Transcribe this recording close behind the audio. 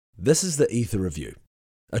This is the Ether Review,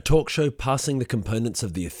 a talk show passing the components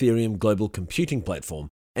of the Ethereum global computing platform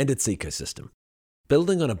and its ecosystem.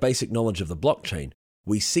 Building on a basic knowledge of the blockchain,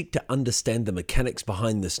 we seek to understand the mechanics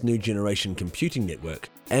behind this new generation computing network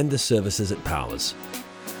and the services it powers.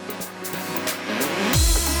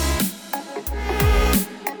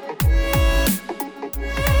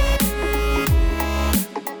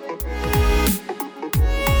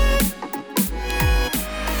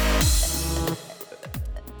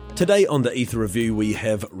 Today on the Ether Review, we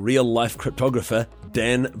have real-life cryptographer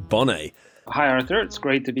Dan Boneh. Hi, Arthur. It's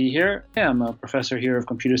great to be here. I'm a professor here of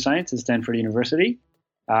computer science at Stanford University.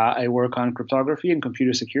 I work on cryptography and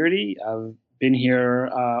computer security. I've been here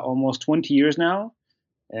almost 20 years now,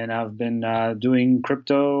 and I've been doing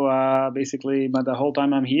crypto basically the whole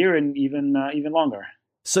time I'm here and even longer.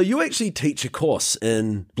 So you actually teach a course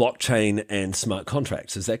in blockchain and smart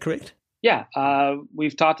contracts, is that correct? Yeah,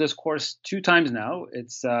 we've taught this course 2 times now.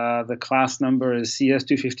 It's the class number is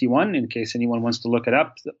CS251. In case anyone wants to look it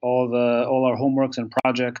up, all our homeworks and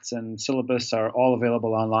projects and syllabus are all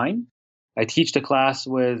available online. I teach the class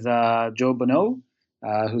with Joe Bonneau,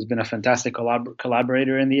 who's been a fantastic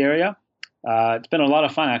collaborator in the area. It's been a lot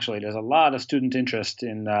of fun, actually. There's a lot of student interest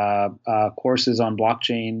in courses on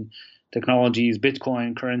blockchain technologies,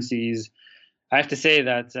 Bitcoin, currencies. I have to say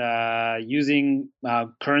that using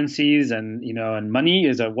currencies and money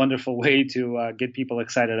is a wonderful way to get people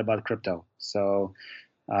excited about crypto. So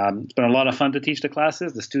it's been a lot of fun to teach the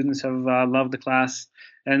classes. The students have loved the class,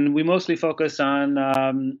 and we mostly focus on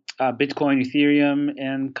Bitcoin, Ethereum,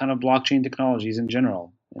 and kind of blockchain technologies in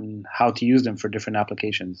general, and how to use them for different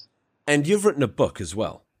applications. And you've written a book as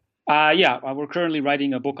well. We're currently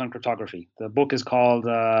writing a book on cryptography. The book is called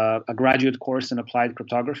A Graduate Course in Applied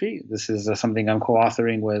Cryptography. This is something I'm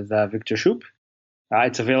co-authoring with Victor Shoup.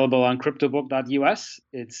 It's available on cryptobook.us.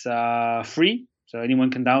 It's free, so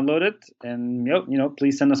anyone can download it. And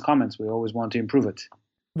please send us comments. We always want to improve it.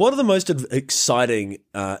 What are the most exciting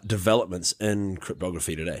developments in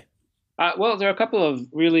cryptography today? Well, there are a couple of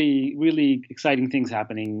really, really exciting things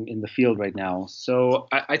happening in the field right now. So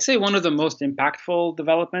I'd say one of the most impactful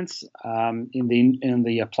developments in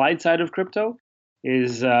the applied side of crypto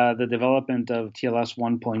is the development of TLS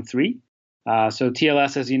 1.3. So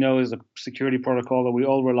TLS, as you know, is a security protocol that we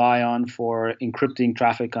all rely on for encrypting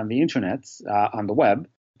traffic on the internet, on the web.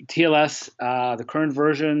 TLS, the current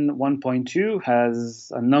version 1.2,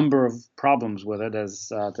 has a number of problems with it, as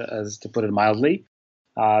to put it mildly.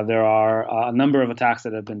 There are a number of attacks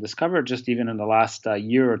that have been discovered just even in the last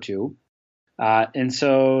year or two. And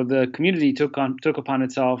so the community took upon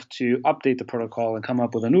itself to update the protocol and come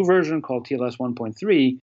up with a new version called TLS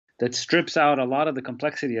 1.3 that strips out a lot of the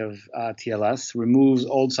complexity of TLS, removes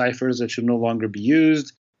old ciphers that should no longer be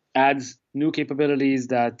used, adds new capabilities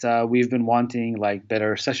that we've been wanting, like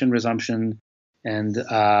better session resumption and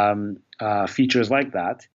features like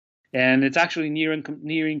that. And it's actually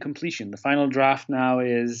nearing completion. The final draft now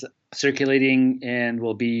is circulating and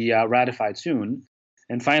will be ratified soon.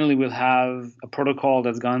 And finally, we'll have a protocol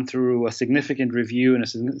that's gone through a significant review and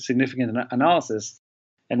a significant analysis.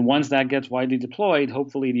 And once that gets widely deployed,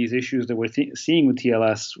 hopefully these issues that we're seeing with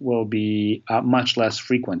TLS will be much less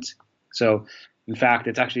frequent. So, in fact,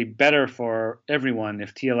 it's actually better for everyone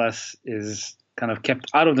if TLS is kind of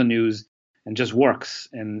kept out of the news and just works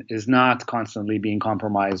and is not constantly being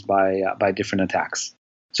compromised by different attacks.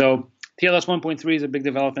 So TLS 1.3 is a big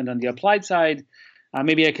development on the applied side.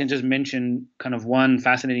 Maybe I can just mention kind of one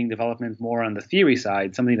fascinating development more on the theory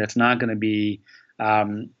side, something that's not going to be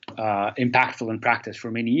impactful in practice for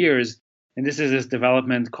many years. And this is this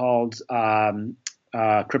development called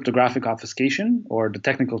cryptographic obfuscation, or the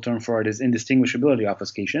technical term for it is indistinguishability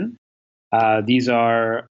obfuscation. These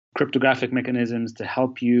are cryptographic mechanisms to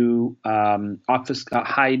help you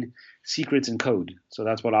hide secrets in code. So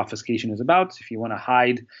that's what obfuscation is about. If you want to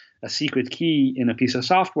hide a secret key in a piece of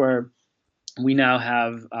software, we now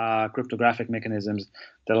have cryptographic mechanisms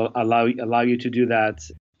that allow you to do that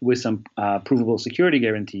with some provable security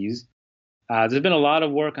guarantees. There's been a lot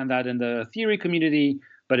of work on that in the theory community,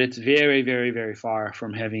 but it's very, very, very far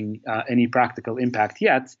from having any practical impact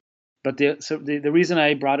yet. But the reason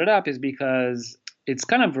I brought it up is because it's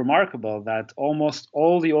kind of remarkable that almost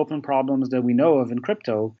all the open problems that we know of in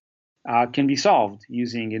crypto can be solved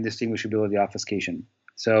using indistinguishability obfuscation.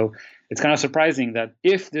 So it's kind of surprising that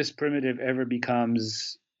if this primitive ever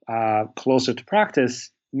becomes closer to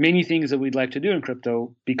practice, many things that we'd like to do in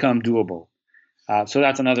crypto become doable. So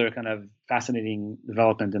that's another kind of fascinating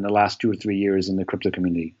development in the last 2 or 3 years in the crypto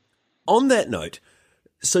community. On that note,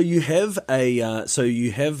 so you have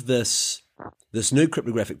this new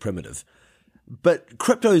cryptographic primitive. But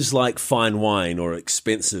crypto's like fine wine or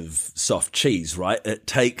expensive soft cheese, right? It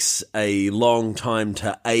takes a long time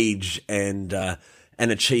to age and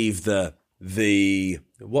achieve the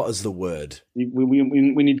what is the word?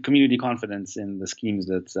 We need community confidence in the schemes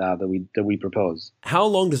that we propose. How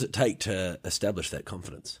long does it take to establish that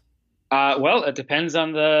confidence? Well, it depends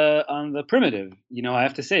on the primitive. I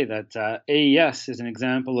have to say that AES is an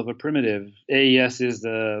example of a primitive. AES is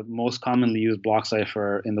the most commonly used block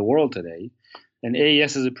cipher in the world today, and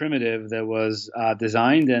AES is a primitive that was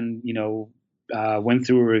designed and went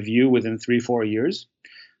through a review within 3-4 years,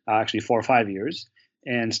 actually 4 or 5 years,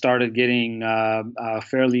 and started getting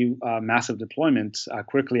fairly massive deployment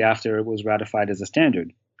quickly after it was ratified as a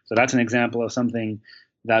standard. So that's an example of something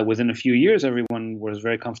that within a few years, everyone was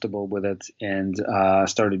very comfortable with it and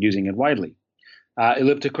started using it widely.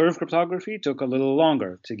 Elliptic curve cryptography took a little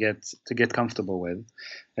longer to get comfortable with,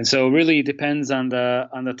 and so really it depends on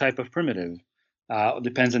the type of primitive. It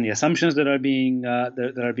depends on the assumptions that are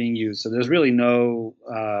being used. So there's really no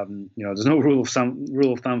there's no rule of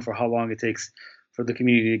thumb for how long it takes for the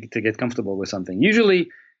community to get comfortable with something. Usually,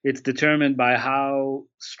 it's determined by how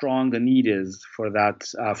strong the need is for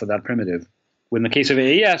that primitive. In the case of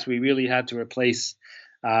AES, we really had to replace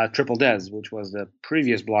Triple DES, which was the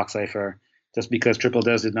previous block cipher, just because Triple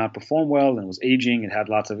DES did not perform well and was aging. It had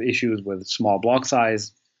lots of issues with small block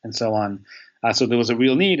size and so on. So there was a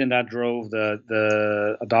real need, and that drove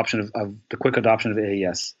the adoption of the quick adoption of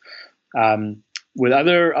AES. With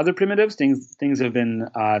other primitives, things have been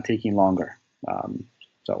taking longer.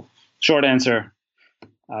 So short answer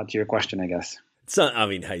to your question, I guess. So, I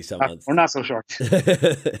mean, hey, someone's... Or not so short.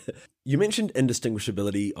 You mentioned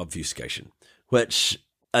indistinguishability obfuscation, which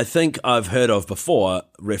I think I've heard of before,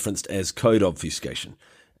 referenced as code obfuscation.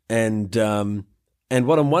 And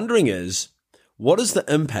what I'm wondering is, what is the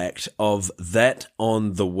impact of that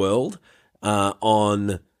on the world,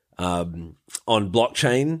 on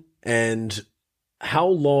blockchain, and how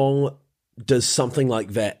long does something like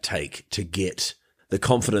that take to get the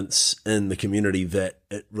confidence in the community that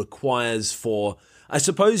it requires for, I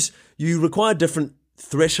suppose you require different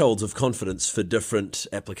thresholds of confidence for different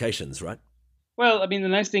applications, right? Well, I mean, the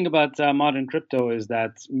nice thing about modern crypto is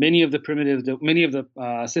that many of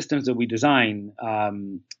the systems that we design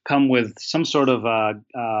come with some sort of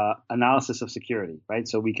analysis of security, right?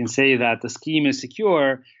 So we can say that the scheme is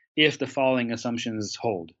secure if the following assumptions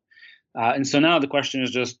hold. And so now the question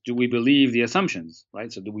is just, do we believe the assumptions,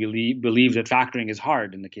 right? So do we believe that factoring is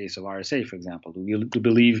hard in the case of RSA, for example? Do we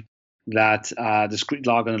believe that discrete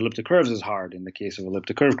log on elliptic curves is hard in the case of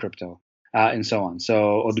elliptic curve crypto, and so on?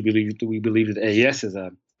 So, or do we believe that AES is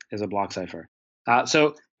a block cipher? Right.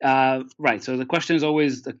 So the question is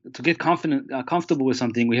always to get comfortable with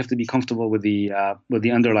something, we have to be comfortable with the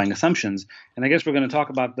underlying assumptions. And I guess we're going to talk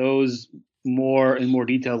about those in more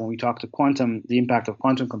detail when we talk to the impact of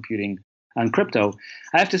quantum computing on crypto.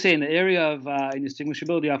 I have to say, in the area of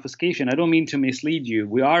indistinguishability obfuscation, I don't mean to mislead you.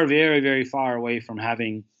 We are very, very far away from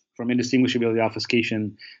indistinguishability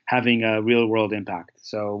obfuscation having a real world impact.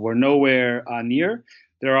 So we're nowhere near.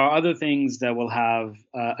 There are other things that will have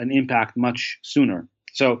an impact much sooner.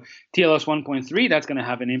 So TLS 1.3, that's going to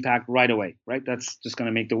have an impact right away, right? That's just going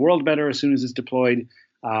to make the world better as soon as it's deployed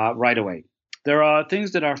right away. There are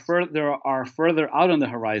things that are further out on the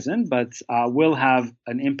horizon, but will have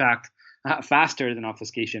an impact faster than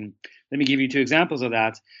obfuscation. Let me give you 2 examples of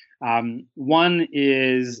that. One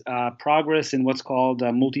is progress in what's called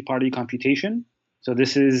multi-party computation. So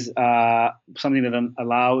this is something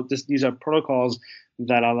that these are protocols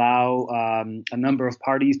that allow a number of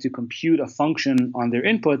parties to compute a function on their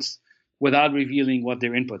inputs without revealing what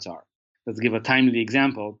their inputs are. Let's give a timely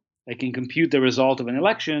example. I can compute the result of an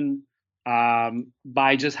election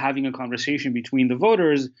by just having a conversation between the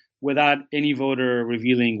voters without any voter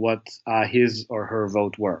revealing what his or her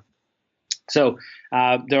vote were. So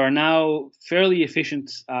there are now fairly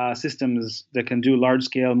efficient systems that can do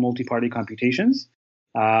large-scale multi-party computations.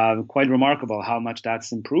 Quite remarkable how much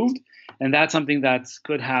that's improved, and that's something that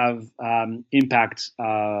could have impact,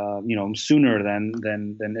 sooner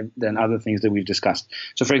than other things that we've discussed.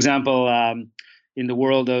 So, for example, in the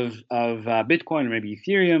world of Bitcoin or maybe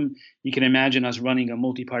Ethereum, you can imagine us running a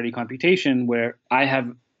multi-party computation where I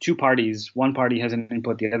have 2 parties. One party has an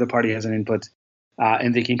input, the other party has an input,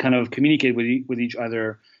 and they can kind of communicate with each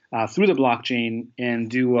other through the blockchain and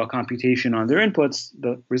do a computation on their inputs.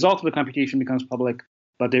 The result of the computation becomes public,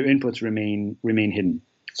 but their inputs remain hidden.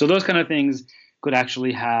 So those kind of things could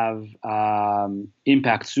actually have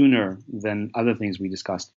impact sooner than other things we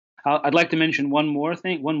discussed. I'd like to mention one more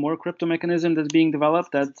crypto mechanism that's being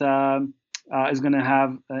developed that is going to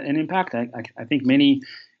have an impact. I think many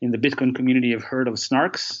in the Bitcoin community have heard of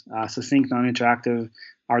SNARKs, succinct non-interactive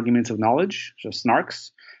arguments of knowledge, so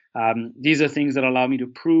SNARKs. These are things that allow me to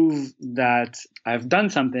prove that I've done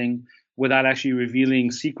something without actually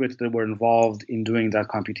revealing secrets that were involved in doing that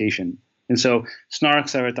computation. And so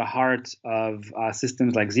SNARKs are at the heart of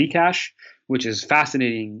systems like Zcash, which is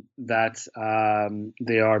fascinating that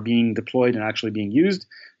they are being deployed and actually being used.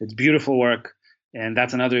 It's beautiful work, and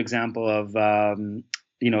that's another example of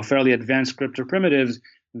fairly advanced crypto primitives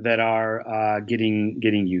that are getting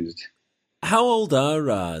used. How old are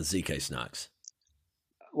ZK SNARKs?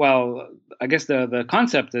 Well, I guess the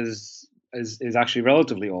concept is actually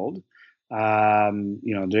relatively old.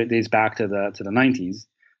 Dates back to the 90s.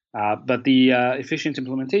 But the efficient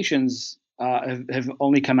implementations have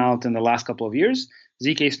only come out in the last couple of years.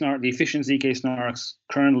 The efficient ZK SNARKs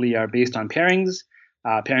currently are based on pairings.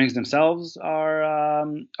 Pairings themselves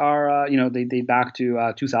they date back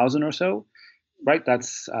to 2000 or so, right?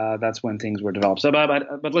 That's when things were developed. So,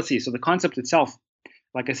 but let's see. So the concept itself,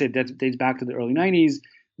 like I said, that dates back to the early 90s.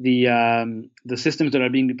 The systems that are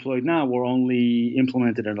being deployed now were only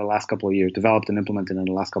implemented in the last couple of years, developed and implemented in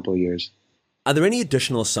the last couple of years. Are there any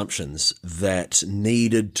additional assumptions that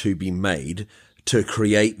needed to be made to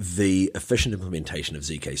create the efficient implementation of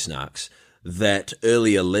ZK SNARKs that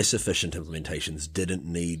earlier less efficient implementations didn't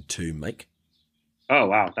need to make? Oh,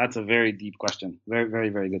 wow. That's a very deep question. Very, very,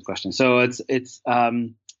 very good question. So it's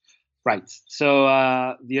right.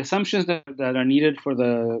 So the assumptions that are needed for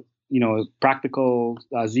the practical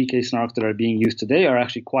ZK SNARKs that are being used today are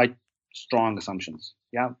actually quite strong assumptions.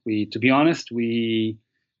 Yeah, to be honest,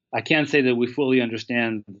 I can't say that we fully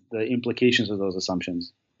understand the implications of those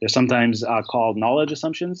assumptions. They're sometimes called knowledge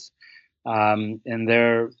assumptions, and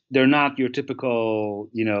they're not your typical,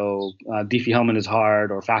 Diffie-Hellman is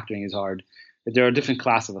hard or factoring is hard. There are a different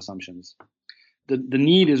class of assumptions. The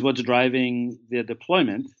need is what's driving the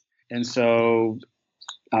deployment, and so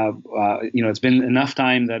it's been enough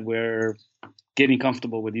time that we're getting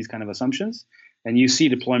comfortable with these kind of assumptions, and you see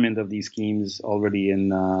deployment of these schemes already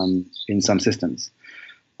in some systems.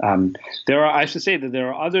 I should say that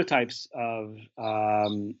there are other types of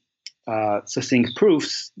succinct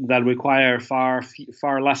proofs that require far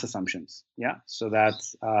less assumptions. Yeah, so that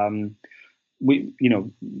we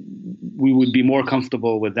would be more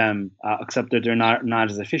comfortable with them, except that they're not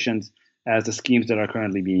as efficient as the schemes that are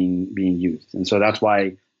currently being used, and so that's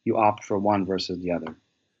why you opt for one versus the other.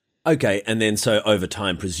 Okay, and then so over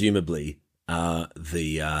time, presumably,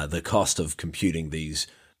 the cost of computing these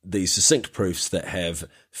succinct proofs that have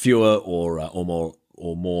fewer or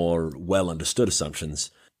more well understood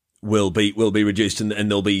assumptions will be reduced,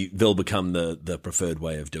 and they'll become the preferred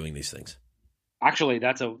way of doing these things. Actually,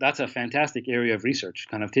 that's a fantastic area of research.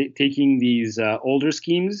 Kind of taking these older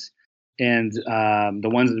schemes and the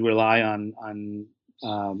ones that rely on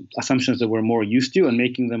assumptions that we're more used to and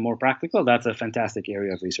making them more practical. That's a fantastic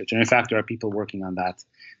area of research, and in fact, there are people working on that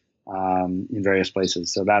in various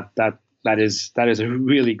places. So that is a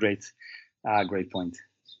really great point.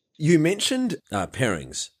 You mentioned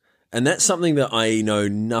pairings, and that's something that I know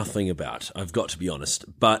nothing about. I've got to be honest,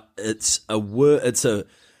 but it's a word.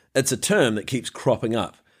 It's a term that keeps cropping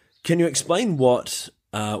up. Can you explain what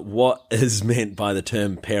is meant by the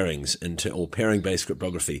term pairings or pairing-based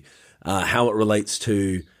cryptography? How it relates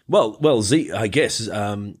to ZK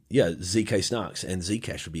SNARKs and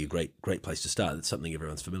Zcash would be a great place to start. That's something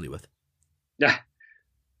everyone's familiar with. Yeah.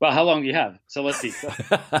 Well, how long do you have? So let's see.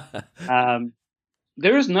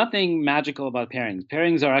 There is nothing magical about pairings.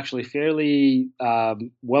 Pairings are actually fairly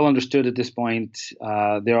well understood at this point.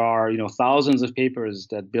 There are thousands of papers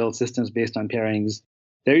that build systems based on pairings.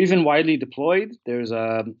 They're even widely deployed. There's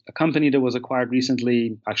a company that was acquired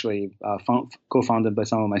recently, actually co-founded by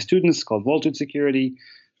some of my students, called Voltage Security,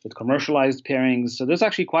 that commercialized pairings. So there's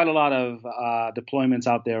actually quite a lot of deployments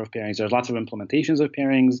out there of pairings. There's lots of implementations of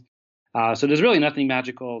pairings. So there's really nothing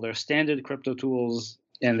magical. They're standard crypto tools,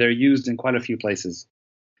 and they're used in quite a few places.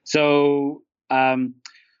 So, let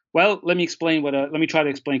me try to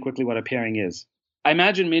explain quickly what a pairing is. I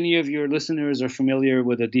imagine many of your listeners are familiar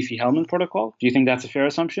with the Diffie-Hellman protocol. Do you think that's a fair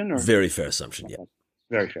assumption? Or? Very fair assumption, yeah.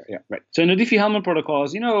 Very fair, yeah, right. So in the Diffie-Hellman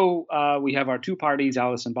protocols, we have our two parties,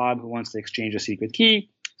 Alice and Bob, who wants to exchange a secret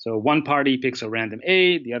key. So one party picks a random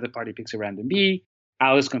A, the other party picks a random B.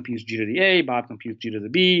 Alice computes G to the A, Bob computes G to the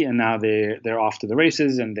B, and now they're off to the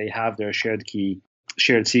races, and they have their shared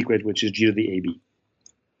secret, which is G to the AB.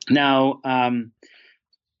 Now,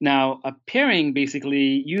 a pairing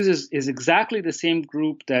basically is exactly the same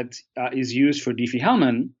group that is used for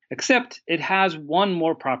Diffie-Hellman, except it has one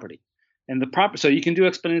more property. And so you can do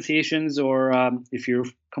exponentiations, or if you're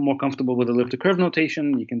more comfortable with elliptic curve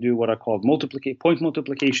notation, you can do what are called point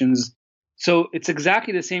multiplications. So it's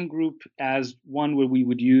exactly the same group as one where we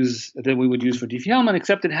would use for Diffie-Hellman,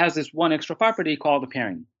 except it has this one extra property called a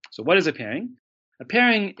pairing. So what is a pairing? A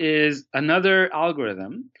pairing is another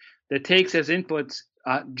algorithm that takes as inputs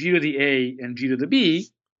g to the a and g to the b,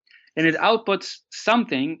 and it outputs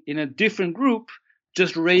something in a different group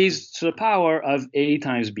just raised to the power of a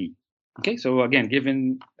times b. Okay, so again,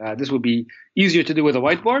 given this would be easier to do with a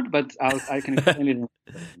whiteboard, but I can explain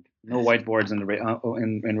it. No whiteboards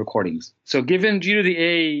in recordings. So given g to the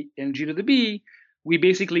a and g to the b, we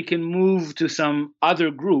basically can move to some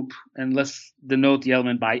other group, and let's denote the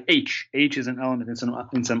element by h. H is an element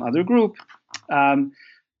in some other group,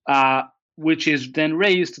 which is then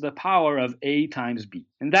raised to the power of a times b.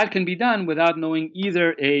 And that can be done without knowing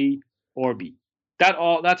either a or b.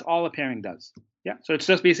 That's all a pairing does. Yeah, so it's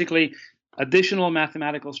just basically additional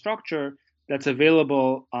mathematical structure that's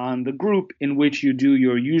available on the group in which you do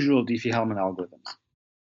your usual Diffie-Hellman algorithms.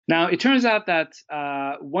 Now, it turns out that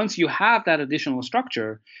once you have that additional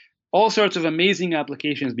structure, all sorts of amazing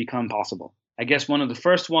applications become possible. I guess one of the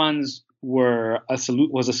first ones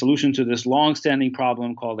was a solution to this long-standing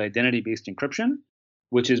problem called identity-based encryption,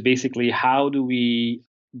 which is basically how do we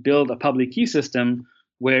build a public key system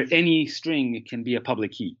where any string can be a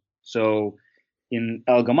public key. So in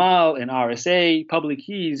El-Gamal and RSA, public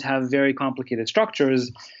keys have very complicated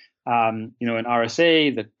structures. In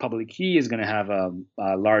RSA, the public key is going to have a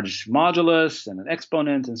large modulus and an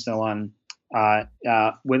exponent and so on.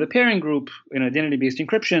 With a pairing group in identity-based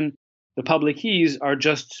encryption, the public keys are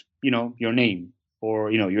just, your name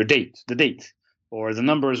or, your date, or the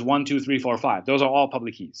numbers 1, 2, 3, 4, 5. Those are all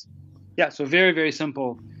public keys. Yeah, so very, very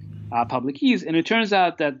simple public keys. And it turns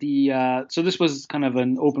out that so this was kind of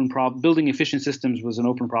an open problem. Building efficient systems was an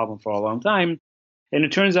open problem for a long time. And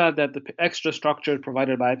it turns out that the extra structure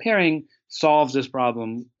provided by a pairing solves this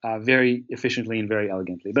problem very efficiently and very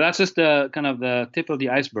elegantly. But that's just kind of the tip of the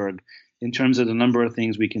iceberg in terms of the number of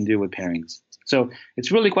things we can do with pairings. So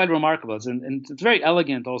it's really quite remarkable. And it's very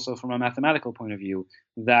elegant also from a mathematical point of view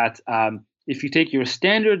that if you take your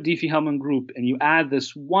standard Diffie-Hellman group and you add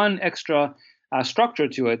this one extra structure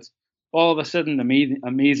to it, all of a sudden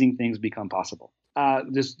amazing things become possible.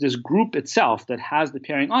 This group itself that has the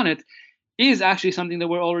pairing on it is actually something that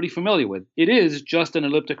we're already familiar with. It is just an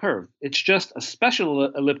elliptic curve. It's just a special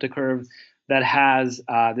elliptic curve that has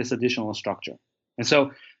this additional structure. And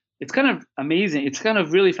so it's kind of amazing. It's kind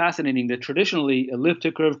of really fascinating that traditionally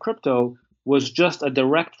elliptic curve crypto was just a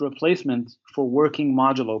direct replacement for working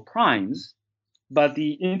modulo primes. But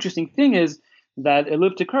the interesting thing is that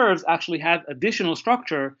elliptic curves actually have additional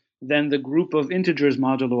structure than the group of integers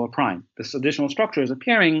modulo a prime. This additional structure is a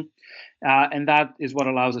pairing, and that is what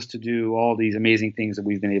allows us to do all these amazing things that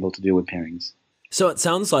we've been able to do with pairings. So it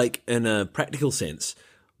sounds like, in a practical sense,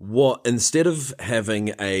 instead of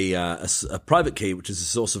having a private key, which is a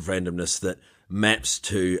source of randomness that maps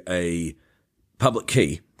to a public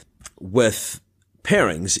key, with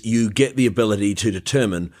pairings, you get the ability to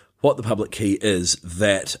determine what the public key is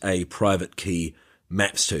that a private key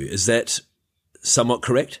maps to. Is that somewhat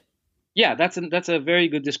correct? Yeah, that's a very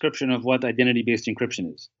good description of what identity-based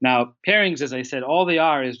encryption is. Now, pairings, as I said, all they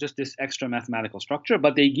are is just this extra mathematical structure,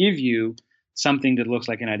 but they give you something that looks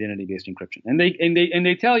like an identity-based encryption, and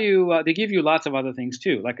they tell you they give you lots of other things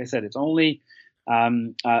too. Like I said, it's only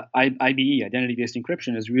IBE, identity-based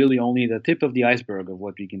encryption, is really only the tip of the iceberg of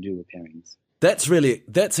what we can do with pairings.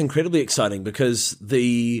 That's incredibly exciting, because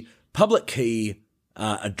the public key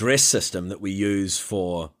address system that we use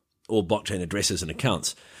for all blockchain addresses and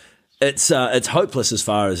accounts, it's hopeless as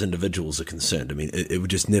far as individuals are concerned. I mean, it would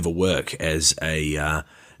just never work as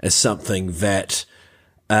something that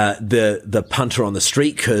the punter on the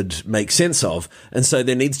street could make sense of, and so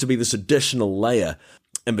there needs to be this additional layer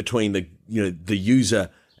in between the user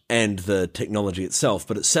and the technology itself.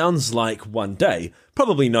 But it sounds like one day,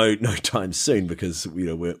 probably no time soon, because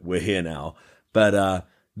we're here now. But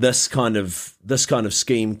this kind of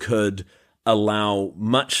scheme could allow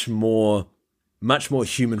much more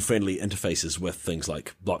human-friendly interfaces with things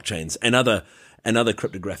like blockchains and other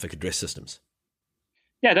cryptographic address systems.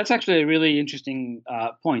 Yeah, that's actually a really interesting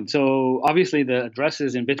point. So obviously the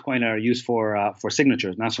addresses in Bitcoin are used for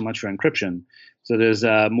signatures, not so much for encryption. So there's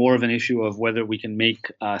more of an issue of whether we can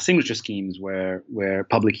make signature schemes where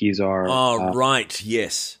public keys are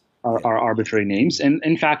are arbitrary names, and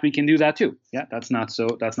in fact we can do that too. Yeah, that's not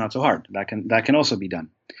so hard. That can also be done.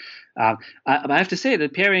 I have to say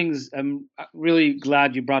that pairings, I'm really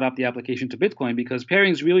glad you brought up the application to Bitcoin, because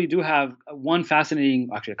pairings really do have actually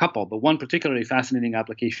a couple, but one particularly fascinating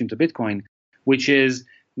application to Bitcoin, which is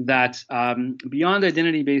that beyond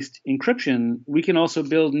identity-based encryption, we can also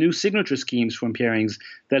build new signature schemes from pairings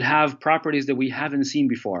that have properties that we haven't seen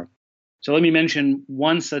before. So let me mention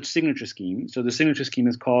one such signature scheme. So the signature scheme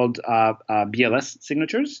is called BLS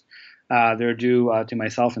signatures. They're due to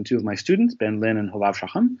myself and two of my students, Ben Lin and Holav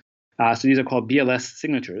Shacham. So these are called BLS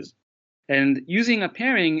signatures. And using a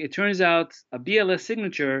pairing, it turns out a BLS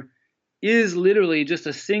signature is literally just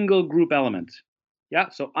a single group element. Yeah.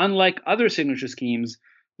 So unlike other signature schemes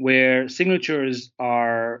where signatures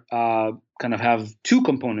are kind of have two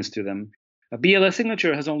components to them, a BLS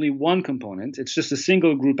signature has only one component. It's just a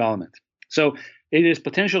single group element. So it is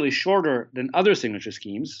potentially shorter than other signature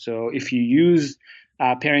schemes. So if you use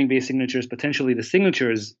pairing-based signatures, potentially the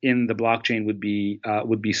signatures in the blockchain would be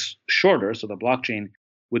shorter. So the blockchain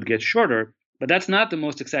would get shorter. But that's not the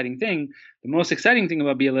most exciting thing. The most exciting thing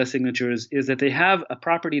about BLS signatures is that they have a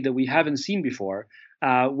property that we haven't seen before,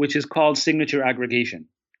 which is called signature aggregation.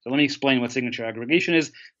 So let me explain what signature aggregation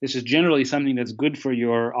is. This is generally something that's good for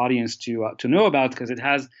your audience to know about because it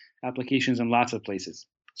has applications in lots of places.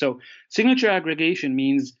 So signature aggregation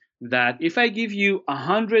means that if I give you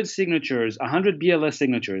 100 signatures, 100 BLS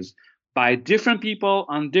signatures by different people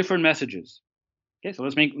on different messages. Okay, so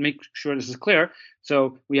let's make sure this is clear.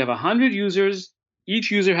 So we have 100 users. Each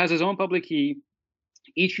user has his own public key.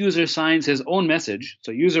 Each user signs his own message.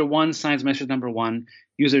 So user 1 signs message number 1.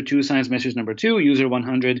 User 2 signs message number 2. User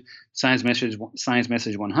 100 signs message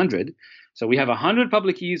 100. So we have 100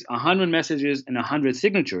 public keys, 100 messages, and 100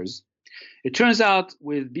 signatures. It turns out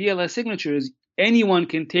with BLS signatures, anyone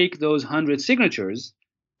can take those 100 signatures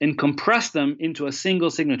and compress them into a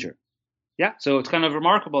single signature. Yeah, so it's kind of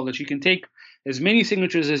remarkable that you can take as many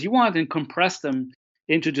signatures as you want and compress them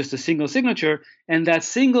into just a single signature, and that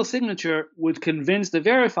single signature would convince the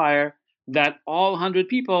verifier that all 100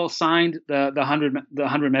 people signed the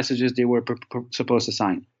 100 messages they were supposed to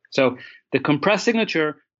sign. So the compressed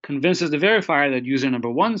signature convinces the verifier that user number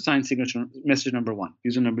 1 signed message number 1,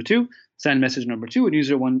 user number 2 signed message number 2, and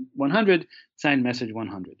user 100 signed message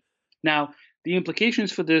 100. Now, the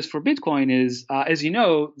implications for this for Bitcoin is, as you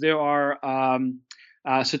know, there are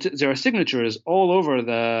signatures all over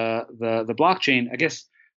the blockchain. I guess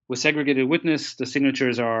with segregated witness, the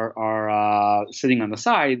signatures are sitting on the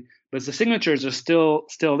side, but the signatures are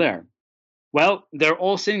still there. Well, they're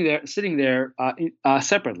all sitting there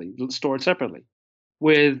separately, stored separately.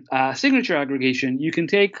 With signature aggregation, you can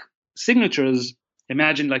take signatures.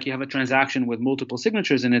 Imagine like you have a transaction with multiple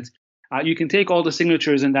signatures in it. You can take all the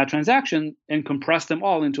signatures in that transaction and compress them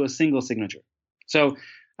all into a single signature. So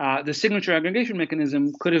the signature aggregation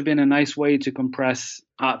mechanism could have been a nice way to compress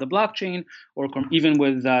the blockchain, or even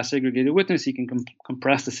with segregated witness, you can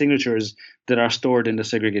compress the signatures that are stored in the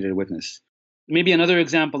segregated witness. Maybe another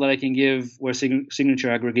example that I can give where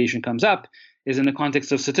signature aggregation comes up is in the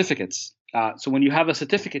context of certificates. So when you have a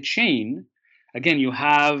certificate chain, again, you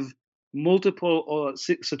have multiple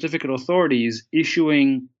certificate authorities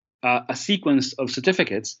issuing a sequence of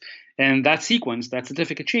certificates, and that sequence, that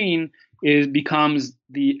certificate chain, becomes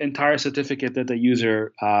the entire certificate that the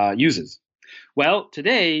user uses. Well,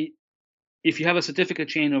 today, if you have a certificate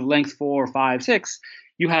chain of length 4, 5, 6,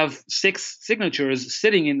 you have 6 signatures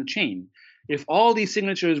sitting in the chain. If all these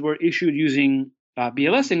signatures were issued using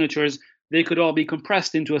BLS signatures, they could all be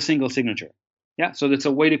compressed into a single signature. Yeah, so that's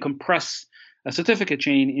a way to compress a certificate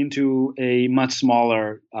chain into a much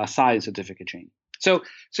smaller size certificate chain. So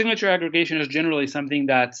signature aggregation is generally something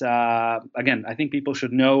that, again, I think people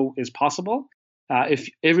should know is possible. If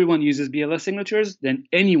everyone uses BLS signatures, then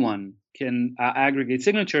anyone can aggregate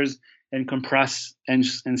signatures and compress and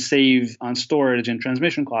save on storage and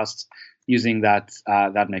transmission costs using that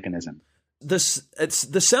mechanism. This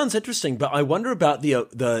sounds interesting, but I wonder about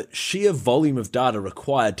the sheer volume of data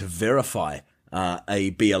required to verify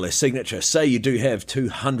a BLS signature. Say you do have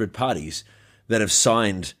 200 parties that have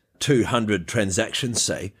signed 200 transactions,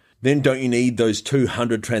 say, then don't you need those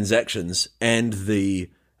 200 transactions and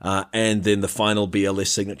then the final BLS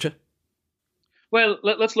signature? Well,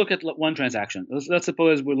 let's look at one transaction. Let's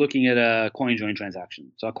suppose we're looking at a CoinJoin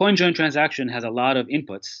transaction. So a CoinJoin transaction has a lot of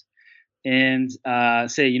inputs, and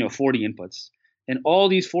say 40 inputs, and all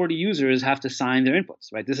these 40 users have to sign their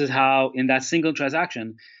inputs, right? This is how, in that single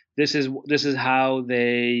transaction, this is how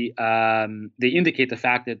they indicate the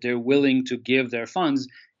fact that they're willing to give their funds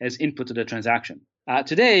as input to the transaction.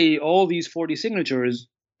 Today, all these 40 signatures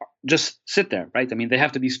just sit there, right? I mean, they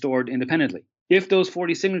have to be stored independently. If those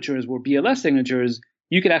 40 signatures were BLS signatures,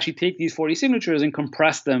 you could actually take these 40 signatures and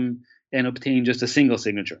compress them and obtain just a single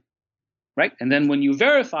signature, right? And then when you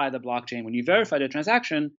verify the blockchain, when you verify the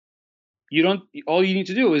transaction, all you need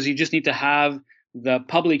to do is you just need to have the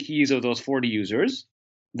public keys of those 40 users,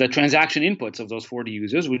 the transaction inputs of those 40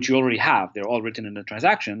 users, which you already have. They're all written in the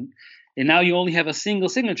transaction. And now you only have a single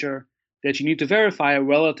signature that you need to verify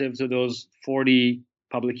relative to those 40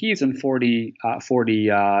 public keys and 40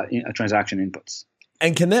 transaction inputs.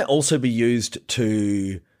 And can that also be used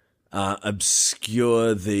to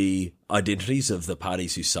obscure the identities of the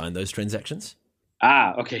parties who signed those transactions?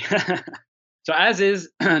 Okay. So as is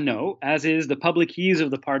the public keys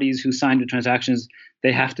of the parties who signed the transactions,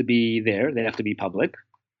 they have to be there. They have to be public.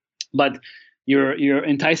 But you're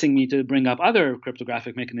enticing me to bring up other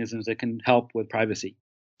cryptographic mechanisms that can help with privacy.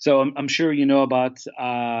 So I'm sure you know about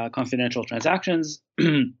confidential transactions,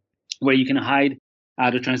 where you can hide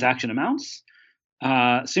the transaction amounts.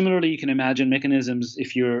 Similarly, you can imagine mechanisms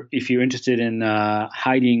if you're interested in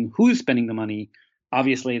hiding who's spending the money.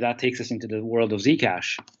 Obviously, that takes us into the world of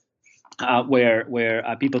Zcash,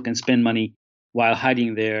 where people can spend money while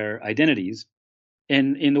hiding their identities.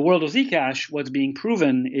 And in the world of Zcash, what's being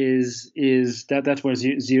proven is that's where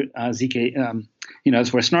ZK,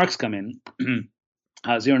 that's where snarks come in,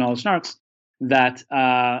 zero knowledge snarks that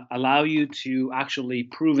allow you to actually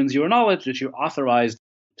prove in zero knowledge that you're authorized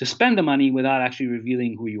to spend the money without actually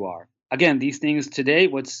revealing who you are. Again, these things today,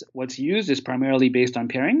 what's used is primarily based on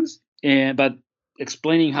pairings, but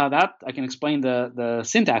explaining how that, I can explain the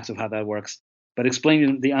syntax of how that works. But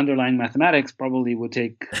explaining the underlying mathematics probably would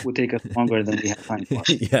take us longer than we have time for.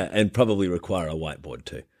 Yeah, and probably require a whiteboard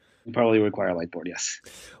too. Probably require a whiteboard, yes.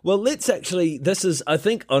 Well, I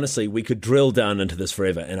think, honestly, we could drill down into this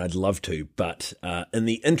forever, and I'd love to, but in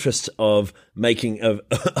the interest of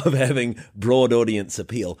of having broad audience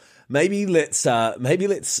appeal, maybe let's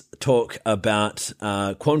talk about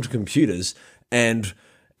quantum computers and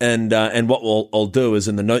what I'll do is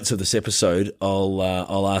in the notes of this episode,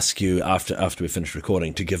 I'll ask you after we finish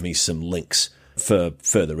recording to give me some links for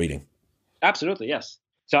further reading. Absolutely, yes.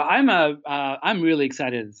 So I'm really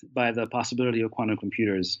excited by the possibility of quantum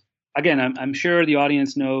computers. Again, I'm sure the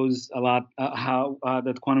audience knows a lot how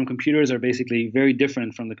that quantum computers are basically very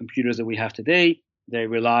different from the computers that we have today. They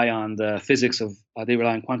rely on they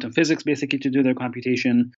rely on quantum physics basically to do their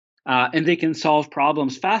computation. And they can solve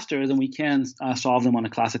problems faster than we can solve them on a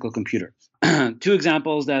classical computer. Two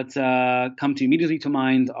examples that come immediately to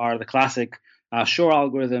mind are the classic Shor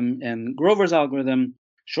algorithm and Grover's algorithm.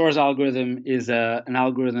 Shor's algorithm is an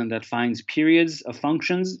algorithm that finds periods of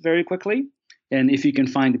functions very quickly. And if you can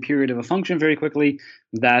find the period of a function very quickly,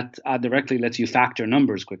 that directly lets you factor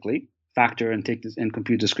numbers quickly, and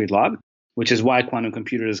compute discrete log, which is why quantum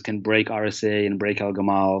computers can break RSA and break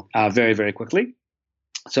El-Gamal very, very quickly.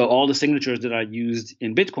 So all the signatures that are used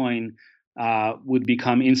in Bitcoin would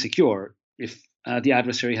become insecure if the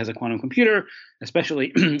adversary has a quantum computer,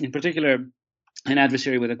 especially in particular, an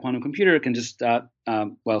adversary with a quantum computer can just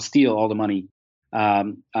steal all the money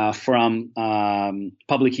from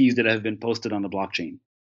public keys that have been posted on the blockchain.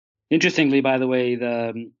 Interestingly, by the way,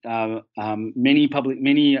 the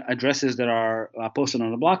many addresses that are posted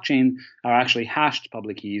on the blockchain are actually hashed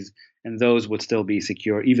public keys, and those would still be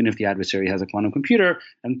secure even if the adversary has a quantum computer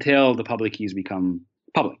until the public keys become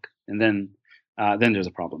public, and then there's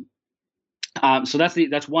a problem. So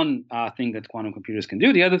that's one thing that quantum computers can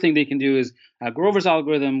do. The other thing they can do is Grover's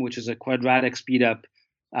algorithm, which is a quadratic speedup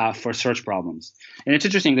for search problems. And it's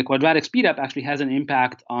interesting, the quadratic speedup actually has an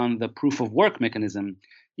impact on the proof of work mechanism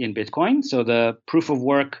in Bitcoin. So the proof of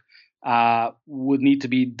work would need to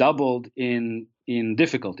be doubled in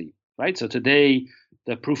difficulty, right? So today,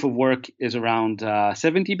 the proof of work is around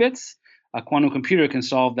 70 bits. A quantum computer can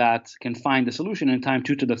solve that, can find the solution in time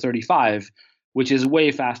 2 to the 35, which is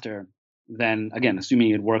way faster than, again,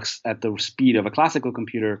 assuming it works at the speed of a classical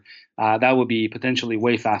computer, that would be potentially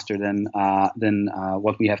way faster than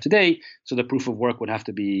what we have today. So the proof of work would have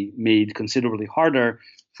to be made considerably harder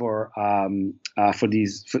for the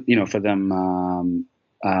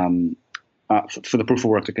proof of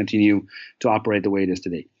work to continue to operate the way it is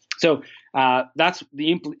today. So that's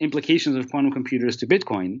the implications of quantum computers to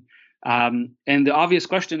Bitcoin. And the obvious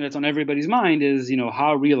question that's on everybody's mind is,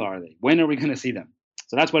 how real are they? When are we going to see them?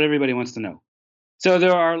 So that's what everybody wants to know. So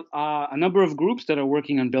there are a number of groups that are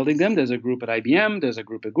working on building them. There's a group at IBM. There's a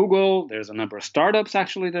group at Google. There's a number of startups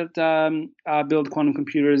actually that build quantum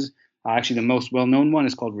computers. Actually, the most well-known one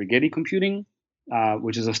is called Rigetti Computing,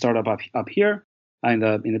 which is a startup up here in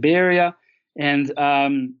the Bay Area. And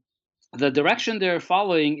the direction they're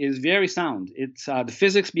following is very sound. It's the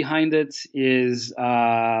physics behind it is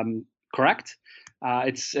correct.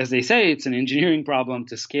 It's, as they say, it's an engineering problem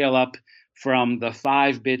to scale up from the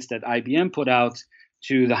 5 bits that IBM put out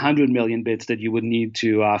to the 100 million bits that you would need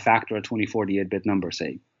to factor a 2048-bit number,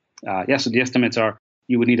 say. So the estimates are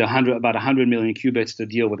you would need about 100 million qubits to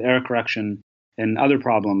deal with error correction and other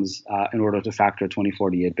problems in order to factor a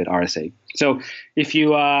 2048-bit RSA. So if you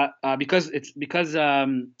because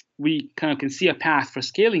we kind of can see a path for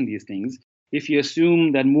scaling these things, if you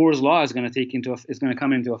assume that Moore's law is going to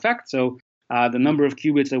come into effect, so the number of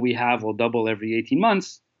qubits that we have will double every 18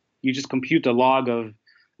 months. You just compute the log of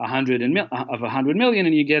 100 million,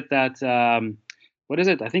 and you get that. What is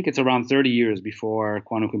it? I think it's around 30 years before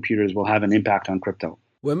quantum computers will have an impact on crypto.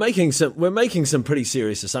 We're making some pretty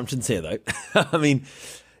serious assumptions here, though. I mean,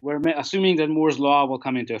 we're assuming that Moore's law will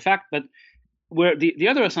come into effect, but the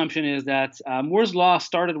other assumption is that Moore's law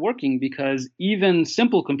started working because even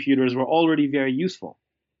simple computers were already very useful,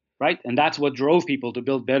 right? And that's what drove people to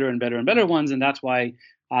build better and better and better ones, and that's why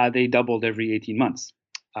they doubled every 18 months.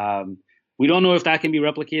 We don't know if that can be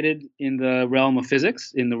replicated in the realm of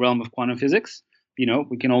physics, in the realm of quantum physics.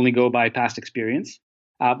 We can only go by past experience.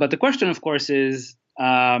 But the question, of course, is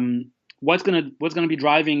what's going to be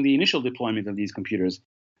driving the initial deployment of these computers?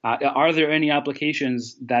 Are there any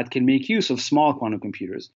applications that can make use of small quantum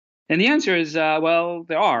computers? And the answer is, well,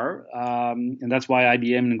 there are. And that's why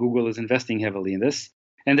IBM and Google is investing heavily in this.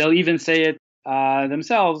 And they'll even say it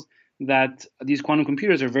themselves that these quantum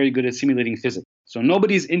computers are very good at simulating physics. So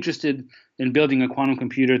nobody's interested in building a quantum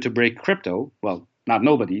computer to break crypto. Well, not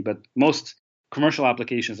nobody, but most commercial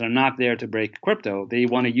applications are not there to break crypto. They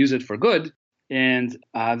want to use it for good. And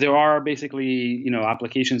there are basically,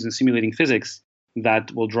 applications in simulating physics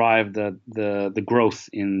that will drive the growth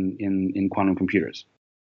in quantum computers.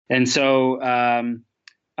 And so,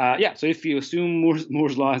 so if you assume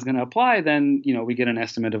Moore's law is going to apply, then we get an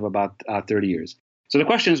estimate of about 30 years. So the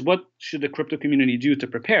question is, what should the crypto community do to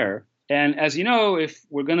prepare? And as you know, if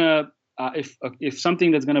we're gonna, if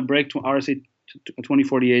something that's going to break to RSA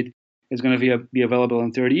 2048 is going to be available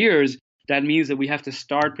in 30 years, that means that we have to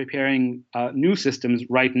start preparing new systems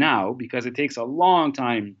right now, because it takes a long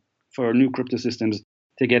time for new crypto systems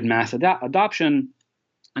to get mass adoption.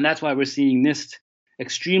 And that's why we're seeing NIST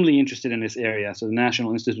extremely interested in this area. So the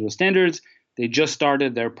National Institute of Standards, they just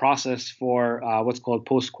started their process for what's called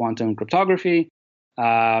post-quantum cryptography.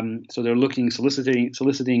 So they're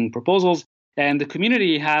soliciting proposals. And the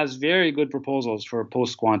community has very good proposals for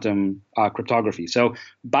post-quantum cryptography. So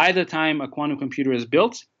by the time a quantum computer is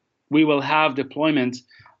built, we will have deployment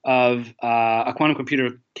of a quantum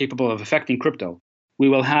computer capable of affecting crypto. We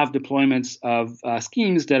will have deployments of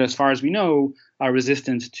schemes that, as far as we know, are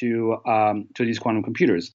resistant to these quantum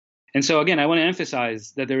computers. And so, again, I want to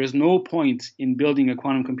emphasize that there is no point in building a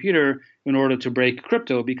quantum computer in order to break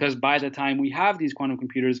crypto, because by the time we have these quantum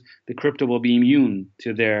computers, the crypto will be immune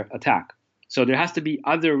to their attack. So there has to be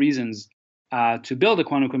other reasons to build a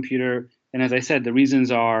quantum computer. And as I said, the reasons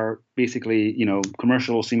are basically,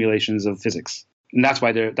 commercial simulations of physics. And that's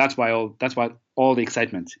why all the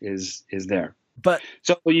excitement is there. But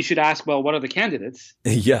so you should ask, well, what are the candidates?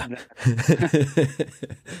 Yeah.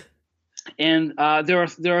 And there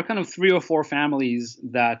are kind of 3 or 4 families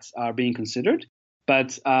that are being considered.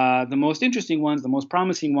 But the most interesting ones, the most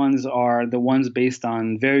promising ones, are the ones based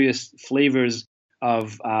on various flavors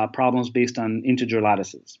of problems based on integer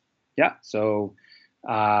lattices. Yeah. So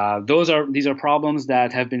these are problems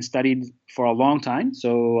that have been studied for a long time.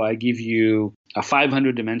 So I give you a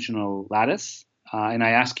 500-dimensional lattice, and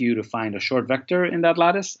I ask you to find a short vector in that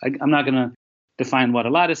lattice. I'm not going to define what a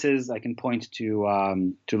lattice is. I can point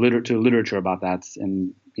to literature about that,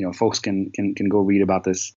 and folks can go read about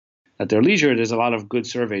this at their leisure. There's a lot of good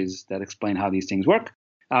surveys that explain how these things work.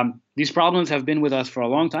 These problems have been with us for a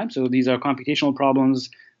long time. So these are computational problems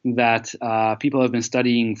that people have been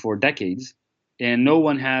studying for decades, and no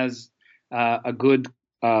one has a good,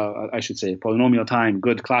 polynomial time,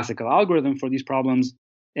 good classical algorithm for these problems.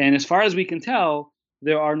 And as far as we can tell,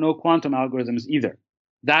 there are no quantum algorithms either.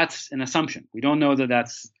 That's an assumption. We don't know that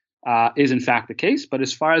that's is in fact the case, but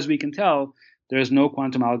as far as we can tell, there is no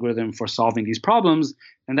quantum algorithm for solving these problems,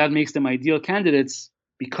 and that makes them ideal candidates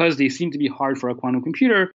because they seem to be hard for a quantum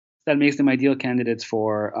computer. That makes them ideal candidates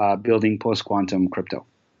for building post-quantum crypto.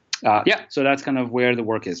 So that's kind of where the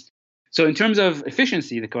work is. So in terms of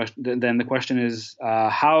efficiency, the question is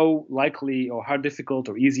how likely or how difficult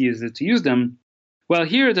or easy is it to use them? Well,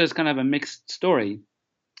 here there's kind of a mixed story.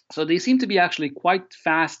 So they seem to be actually quite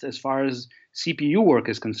fast as far as CPU work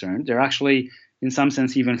is concerned. They're actually, in some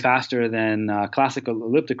sense, even faster than classical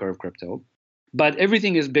elliptic curve crypto. But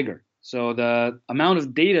everything is bigger. So the amount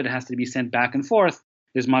of data that has to be sent back and forth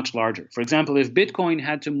is much larger. For example, if Bitcoin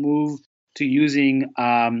had to move to using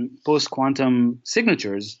post-quantum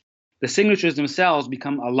signatures, the signatures themselves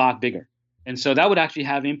become a lot bigger. And so that would actually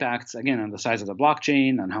have impacts, again, on the size of the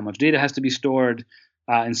blockchain, on how much data has to be stored,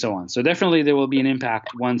 and so on. So definitely there will be an impact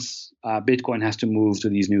once Bitcoin has to move to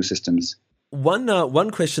these new systems. One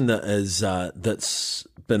question that is that's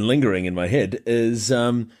been lingering in my head is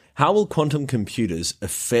how will quantum computers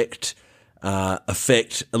affect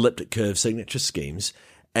elliptic curve signature schemes,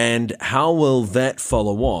 and how will that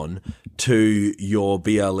follow on to your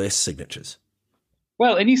BLS signatures?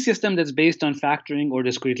 Well, any system that's based on factoring or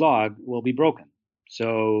discrete log will be broken.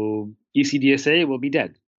 So ECDSA will be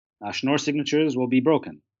dead. Schnorr signatures will be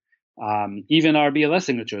broken. Even our BLS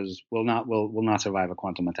signatures will not survive a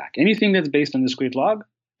quantum attack. Anything that's based on discrete log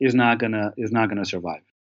is not gonna survive.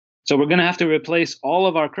 So we're gonna have to replace all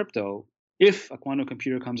of our crypto. If a quantum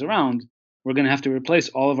computer comes around, we're gonna have to replace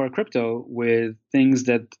all of our crypto with things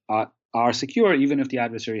that are secure, even if the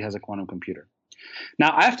adversary has a quantum computer.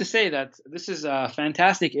 Now, I have to say that this is a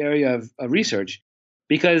fantastic area of research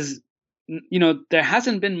because there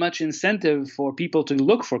hasn't been much incentive for people to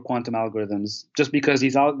look for quantum algorithms just because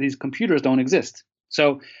these computers don't exist.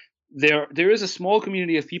 So there is a small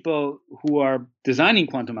community of people who are designing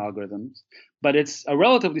quantum algorithms, but it's a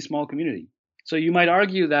relatively small community. So you might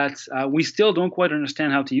argue that we still don't quite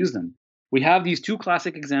understand how to use them. We have these two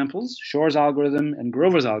classic examples, Shor's algorithm and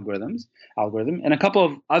Grover's algorithm, and a couple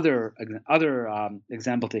of other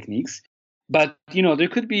example techniques. But there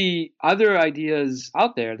could be other ideas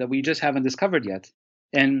out there that we just haven't discovered yet.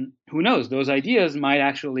 And who knows, those ideas might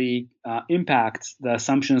actually impact the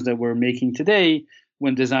assumptions that we're making today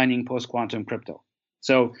when designing post-quantum crypto.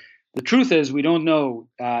 So the truth is we don't know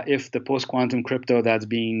if the post-quantum crypto that's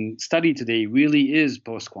being studied today really is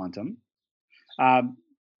post-quantum.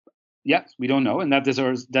 Yes, we don't know, and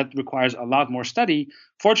that requires a lot more study.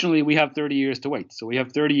 Fortunately, we have 30 years to wait. So we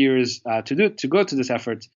have 30 years to go to this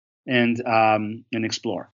effort and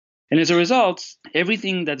explore. And as a result,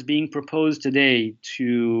 everything that's being proposed today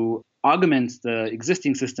to augment the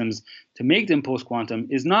existing systems to make them post-quantum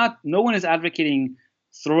no one is advocating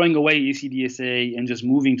throwing away ECDSA and just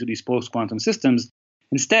moving to these post-quantum systems.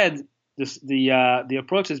 Instead, the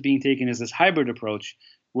approach that's being taken is this hybrid approach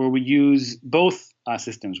where we use both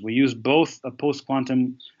systems. We use both a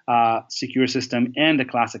post-quantum secure system and a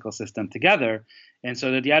classical system together, and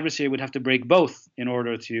so that the adversary would have to break both in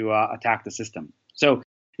order to attack the system. So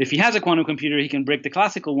if he has a quantum computer, he can break the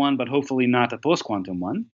classical one, but hopefully not a post-quantum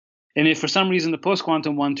one. And if for some reason the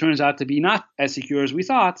post-quantum one turns out to be not as secure as we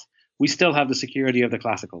thought, we still have the security of the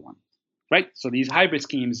classical one, right? So these hybrid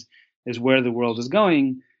schemes is where the world is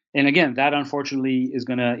going. And again, that unfortunately is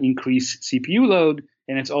going to increase CPU load,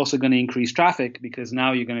 and it's also going to increase traffic because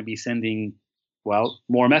now you're going to be sending,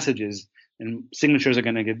 more messages, and signatures are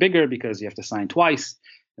going to get bigger because you have to sign twice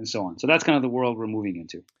and so on. So that's kind of the world we're moving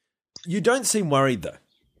into. You don't seem worried, though.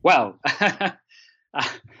 Well,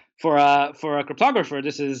 for a cryptographer,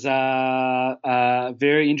 this is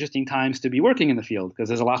very interesting times to be working in the field because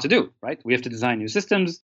there's a lot to do, right? We have to design new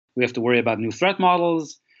systems. We have to worry about new threat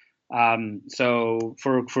models. So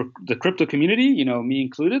for the crypto community, me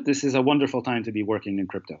included, this is a wonderful time to be working in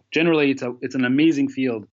crypto. Generally, it's an amazing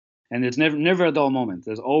field, and it's never a dull moment.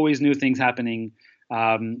 There's always new things happening.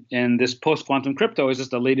 And this post-quantum crypto is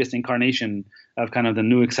just the latest incarnation of kind of the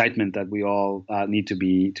new excitement that we all need to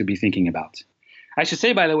be thinking about. I should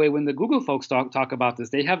say, by the way, when the Google folks talk about this,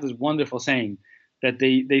 they have this wonderful saying that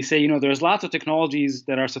they say, there's lots of technologies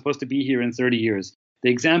that are supposed to be here in 30 years. The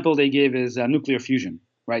example they give is nuclear fusion,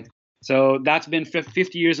 right? So that's been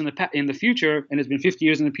 50 years in the future, and it's been 50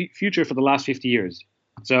 years in the future for the last 50 years.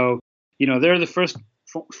 So, they're the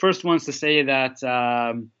first ones to say that,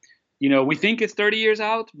 we think it's 30 years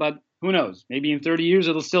out, but who knows? Maybe in 30 years,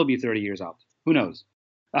 it'll still be 30 years out. Who knows?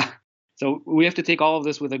 So we have to take all of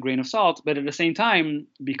this with a grain of salt. But at the same time,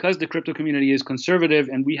 because the crypto community is conservative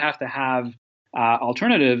and we have to have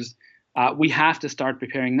alternatives, we have to start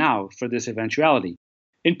preparing now for this eventuality.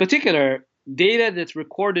 In particular, data that's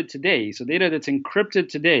recorded today, so data that's encrypted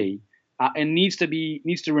today and needs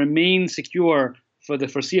to remain secure for the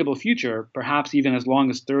foreseeable future, perhaps even as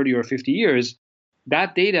long as 30 or 50 years,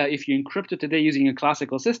 that data, if you encrypt it today using a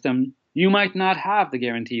classical system, you might not have the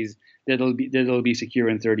guarantees that it'll be secure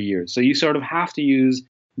in 30 years. So you sort of have to use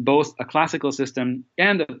both a classical system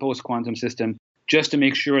and a post-quantum system just to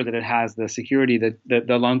make sure that it has the security,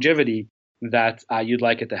 the longevity that you'd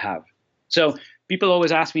like it to have. So people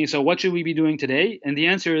always ask me, so what should we be doing today? And the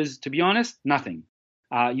answer is, to be honest, nothing.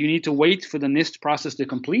 You need to wait for the NIST process to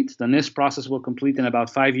complete. The NIST process will complete in about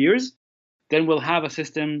 5 years. Then we'll have a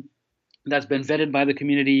system that's been vetted by the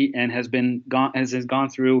community and has gone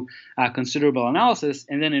through considerable analysis.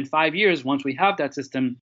 And then in 5 years, once we have that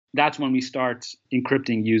system, that's when we start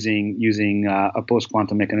encrypting using a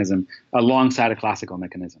post-quantum mechanism alongside a classical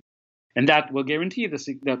mechanism. And that will guarantee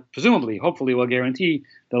that presumably, hopefully, will guarantee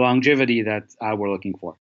the longevity that we're looking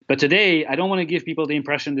for. But today, I don't want to give people the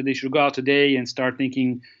impression that they should go out today and start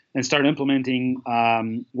thinking and start implementing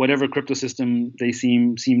whatever crypto system they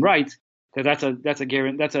seem right, because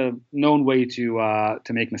that's a known way to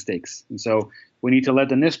make mistakes. And so we need to let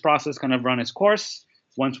the NIST process kind of run its course.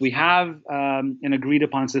 Once we have an agreed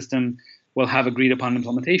upon system, we'll have agreed upon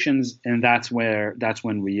implementations, and that's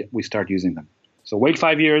when we start using them. So wait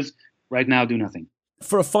 5 years. Right now, do nothing.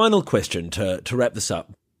 For a final question to wrap this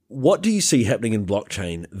up, what do you see happening in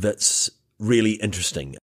blockchain that's really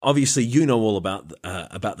interesting? Obviously, you know all about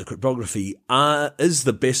the cryptography. Is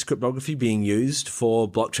the best cryptography being used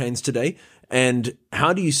for blockchains today? And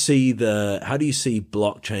how do you see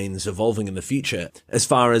blockchains evolving in the future as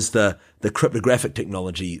far as the cryptographic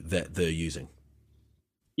technology that they're using?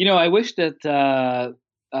 I wish that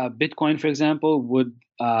Bitcoin, for example, would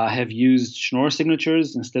have used Schnorr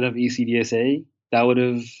signatures instead of ECDSA. That would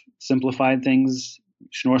have simplified things.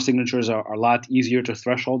 Schnorr signatures are a lot easier to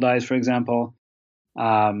thresholdize, for example.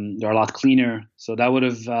 They're a lot cleaner, so that would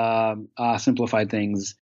have simplified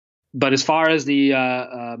things. But as far as the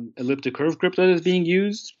elliptic curve crypto that is being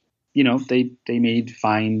used, they made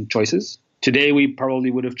fine choices. Today, we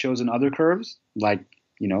probably would have chosen other curves, like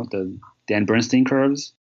the Dan Bernstein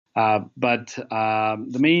curves. But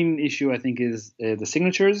the main issue, I think, is the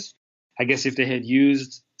signatures. I guess if they had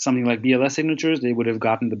used something like BLS signatures, they would have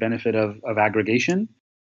gotten the benefit of aggregation.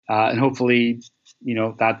 And hopefully,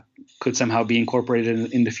 that could somehow be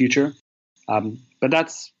incorporated in the future. But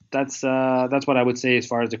that's what I would say as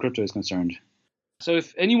far as the crypto is concerned. So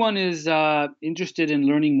if anyone is interested in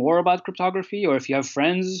learning more about cryptography, or if you have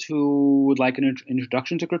friends who would like an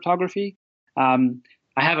introduction to cryptography, I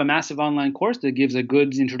have a massive online course that gives a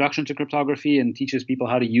good introduction to cryptography and teaches people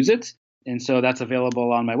how to use it. And so that's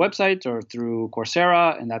available on my website or through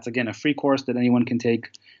Coursera. And that's, again, a free course that anyone can take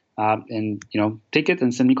and take it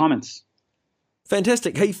and send me comments.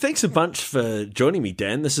 Fantastic. Hey, thanks a bunch for joining me,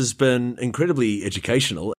 Dan. This has been incredibly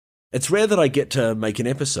educational. It's rare that I get to make an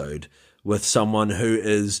episode with someone who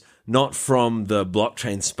is not from the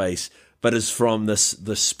blockchain space, but is from this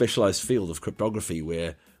specialized field of cryptography,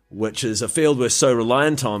 which is a field we're so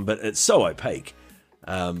reliant on, but it's so opaque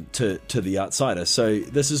to the outsider. So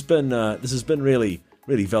this has been really,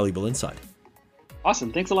 really valuable insight.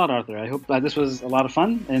 Awesome. Thanks a lot, Arthur. I hope this was a lot of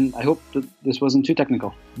fun, and I hope that this wasn't too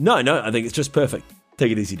technical. No, I think it's just perfect.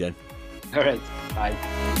 Take it easy, Dan. All right. Bye.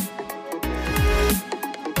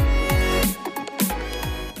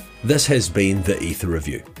 This has been the Ether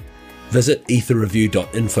Review. Visit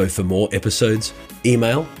etherreview.info for more episodes,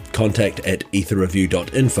 email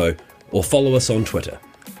contact@etherreview.info, or follow us on Twitter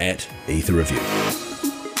 @etherreview.